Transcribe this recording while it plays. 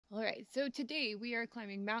Hi, so today we are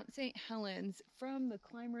climbing Mount Saint Helens from the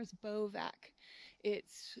Climber's Bivouac.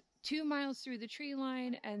 It's 2 miles through the tree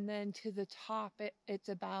line, and then to the top it's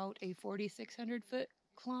about a 4,600 foot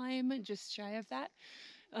climb, just shy of that.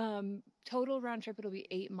 Total round trip it'll be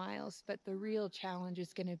 8 miles, but the real challenge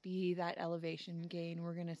is going to be that elevation gain.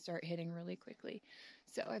 We're going to start hitting really quickly.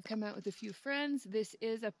 So I've come out with a few friends. This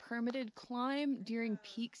is a permitted climb during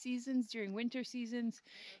peak seasons. During winter seasons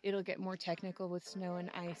it'll get more technical with snow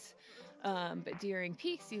and ice, but during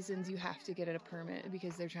peak seasons you have to get a permit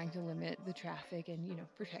because they're trying to limit the traffic and, you know,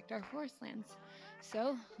 protect our forest lands.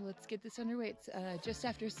 So let's get this underway. It's just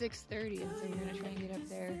after 6:30, and so we're going to try and get up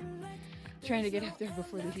there, trying to get up there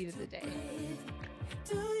before the heat of the day.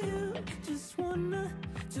 Do you just wanna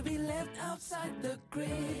to be left outside the grid?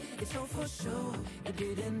 It's all for sure. I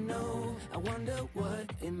didn't know. I wonder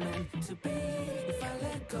what it meant to be. If I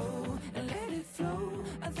let go and let it flow,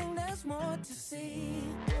 I think there's more to see.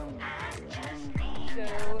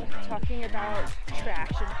 So talking about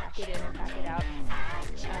trash and pack it in and pack it out.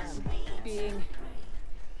 Being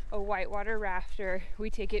a whitewater rafter, we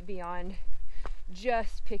take it beyond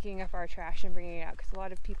just picking up our trash and bringing it out, because a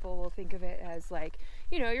lot of people will think of it as, like,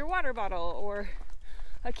 you know, your water bottle or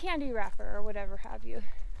a candy wrapper or whatever have you.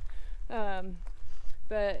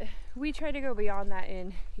 But we try to go beyond that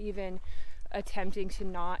in even attempting to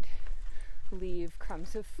not leave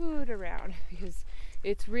crumbs of food around, because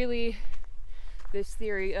it's really this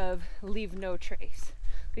theory of leave no trace,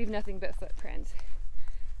 leave nothing but footprints.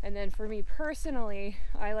 And then for me personally,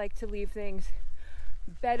 I like to leave things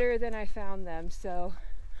better than I found them, so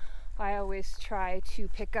I always try to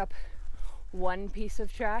pick up one piece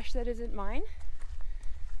of trash that isn't mine,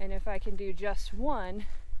 and if I can do just one,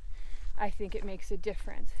 I think it makes a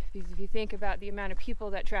difference. Because if you think about the amount of people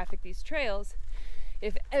that traffic these trails,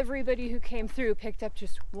 if everybody who came through picked up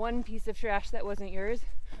just one piece of trash that wasn't yours,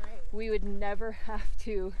 right, we would never have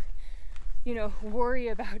to, you know, worry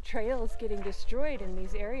about trails getting destroyed in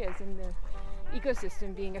these areas and the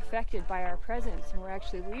ecosystem being affected by our presence, and we're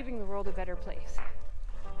actually leaving the world a better place.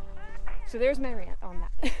 So there's my rant on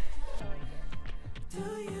that. Do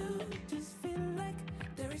you just feel like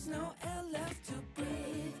there is no air left to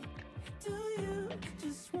breathe? Do you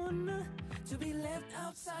just wanna to be left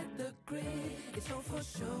outside the grid? It's all for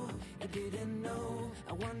sure. I didn't know.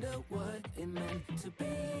 I wonder what it meant to be.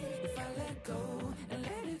 If I let go and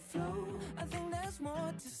let it flow, I think there's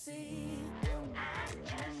more to see. I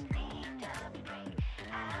just need a break.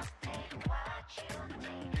 I'll take what you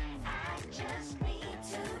need. I just need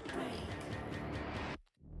to break.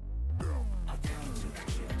 I'll take you to the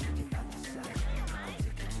trip to the other side. I'll take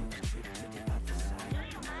you to the trip to the other side.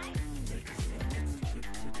 Take a step to the trip to the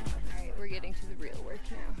other side. Alright, we're getting to the real work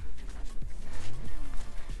now.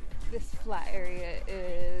 This flat area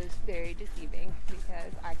is very deceiving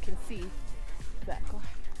because I can see that climb.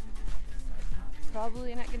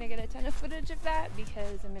 Probably not going to get a ton of footage of that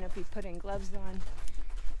because I'm going to be putting gloves on and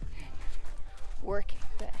working,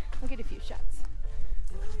 but I'll get a few shots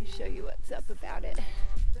to show you what's up about it.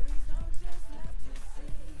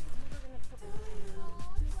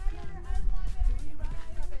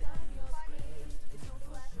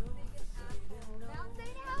 Mount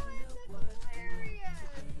Saint Helens, it's hilarious!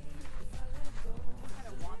 I kind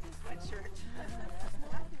of want this sweatshirt.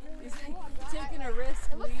 He's like taking a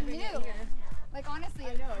risk leaving it here. Like, honestly,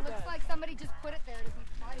 it looks like somebody just put it there to be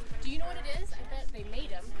funny. Do you know what it is? I bet they made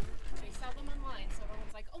them. They sell them online, so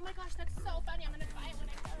everyone's like, oh my gosh, that's so funny. I'm going to buy it when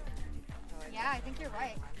I go. Yeah, I think you're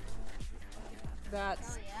right.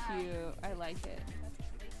 That's Oh, yeah. cute. I like it.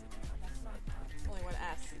 Only one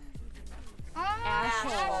S.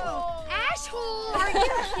 Oh, Ashhole! Are you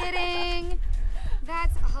kidding?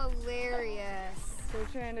 That's hilarious. They're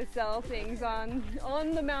trying to sell things on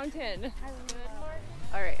the mountain. I love it.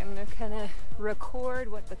 All right, I'm gonna kind of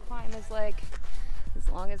record what the climb is like as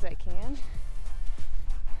long as I can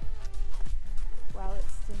while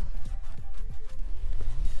it's still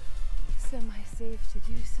semi-safe to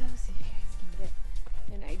do so you guys can get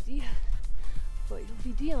an idea of what you'll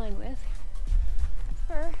be dealing with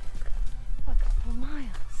for a couple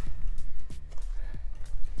miles.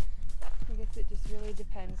 I guess it just really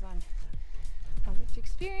depends on how much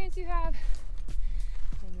experience you have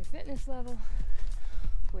and your fitness level,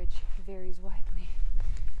 which varies widely.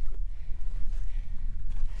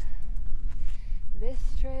 This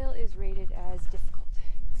trail is rated as difficult,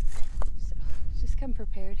 so just come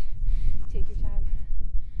prepared. Take your time.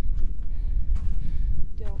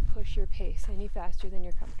 Don't push your pace any faster than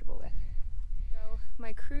you're comfortable with. So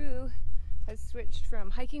my crew has switched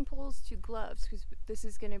from hiking poles to gloves because this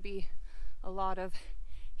is going to be a lot of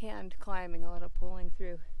hand climbing, a lot of pulling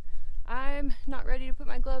through I'm not ready to put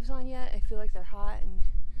my gloves on yet. I feel like they're hot and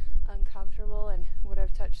uncomfortable, and what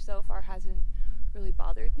I've touched so far hasn't really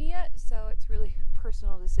bothered me yet, so it's really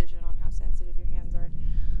personal decision on how sensitive your hands are.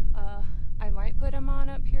 I might put them on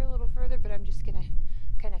up here a little further, but I'm just gonna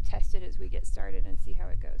kind of test it as we get started and see how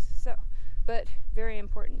it goes. So, but very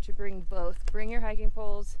important to bring both. Bring your hiking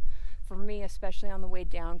poles, for me especially on the way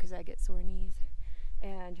down because I get sore knees,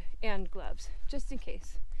 and gloves, just in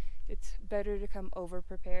case. It's better to come over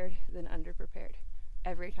prepared than under prepared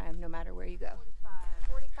every time, no matter where you go.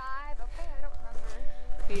 45, okay, I don't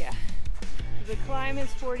remember. Yeah, the climb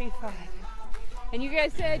is 45. And you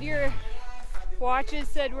guys said your watches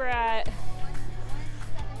said we're at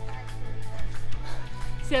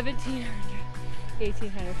 1,700,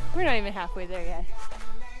 1,800. We're not even halfway there yet.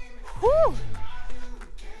 Whew!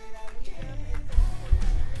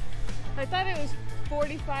 I thought it was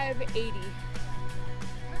 45.80.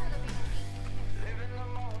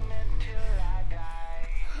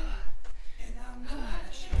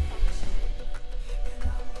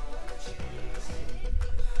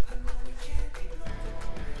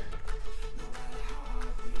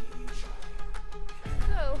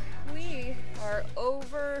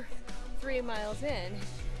 Over 3 miles in,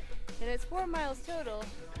 and it's 4 miles total,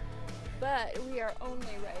 but we are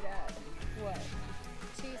only right at what?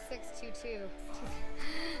 2622.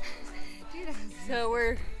 So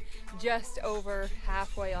we're just over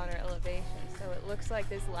halfway on our elevation. So it looks like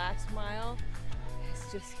this last mile is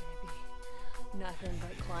just gonna be nothing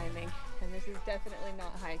but climbing. And this is definitely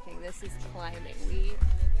not hiking, this is climbing. We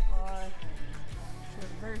are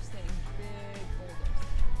traversing big boulders.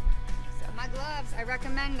 My gloves, I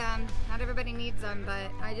recommend them. Not everybody needs them, but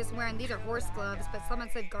I just wearing, these are horse gloves, but someone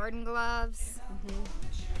said garden gloves.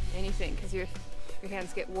 Anything, because your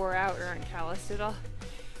hands get wore out or aren't calloused at all.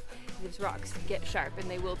 These rocks get sharp and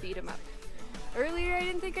they will beat them up. Earlier I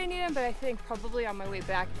didn't think I needed them, but I think probably on my way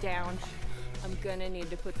back down I'm gonna need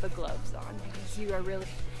to put the gloves on, because you are really,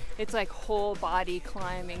 it's like whole body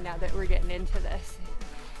climbing now that we're getting into this.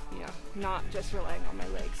 You know, not just relying on my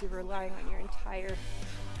legs, you're relying on your entire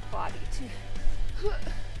body to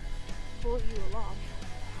pull you along.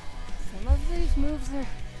 Some of these moves are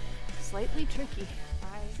slightly tricky.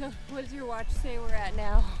 So what does your watch say we're at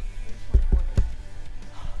now?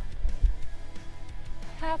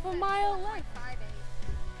 Half a mile left.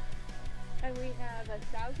 And we have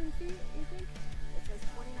 1,000 feet, you think? It says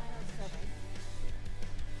 2907.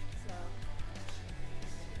 So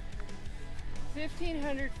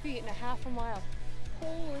 1,500 feet and a half a mile.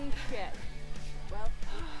 Holy shit. Well,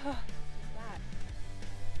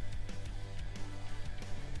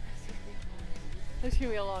 that's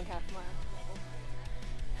gonna be a long half mile.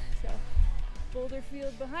 So, boulder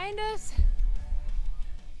field behind us,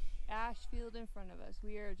 ash field in front of us.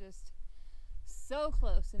 We are just so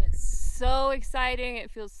close, and it's so exciting.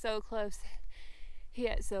 It feels so close,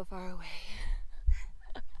 yet so far away.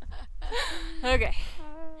 Okay.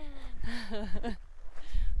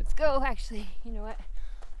 Let's go, actually, you know what?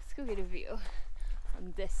 Let's go get a view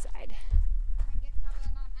from this side. I get top of the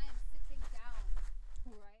mountain, I am sitting down.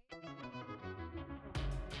 Right?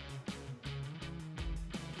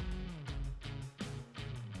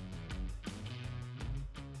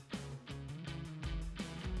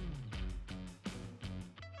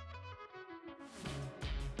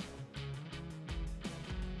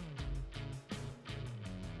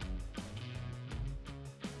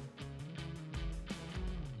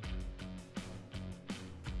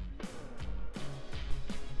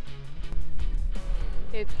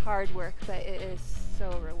 It's hard work, but it is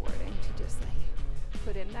so rewarding to just like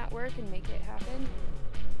put in that work and make it happen.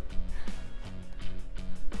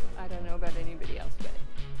 I don't know about anybody else, but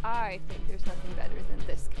I think there's nothing better than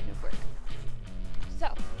this kind of work.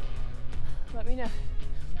 So, let me know.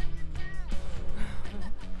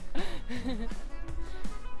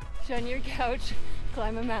 Shun your couch,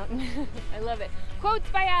 climb a mountain. I love it. Quotes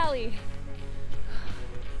by Allie.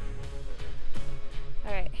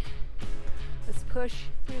 All right. Let's push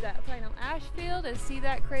through that final ash field and see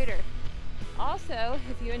that crater. Also,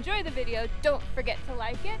 if you enjoy the video, don't forget to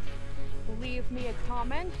like it. Leave me a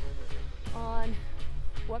comment on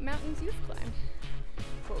what mountains you've climbed.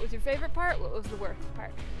 What was your favorite part? What was the worst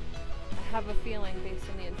part? I have a feeling, based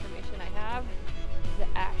on the information I have, the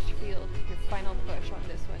ash field, your final push on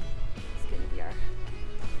this one, is going to be our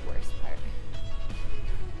worst part.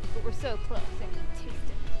 But we're so close, I can taste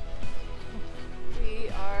it. We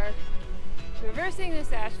are traversing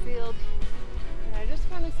this ash field, and I just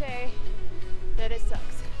want to say that it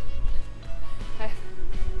sucks. I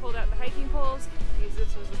pulled out the hiking poles because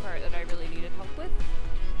this was the part that I really needed help with,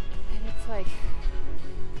 and it's like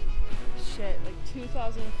shit, like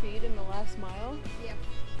 2,000 1,000 feet in the last mile. Yep.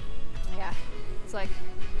 Yeah, it's like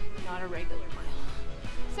not a regular mile.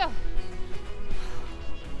 So,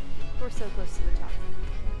 we're so close to the top.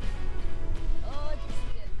 Oh, I just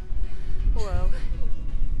did it. Whoa.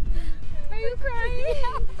 Are you crying?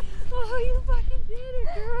 Yeah. Oh, you fucking did it,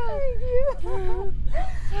 girl. Thank you.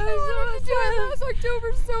 That was I wanted to do it last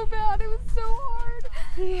October so bad. It was so hard.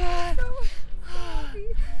 Yeah. So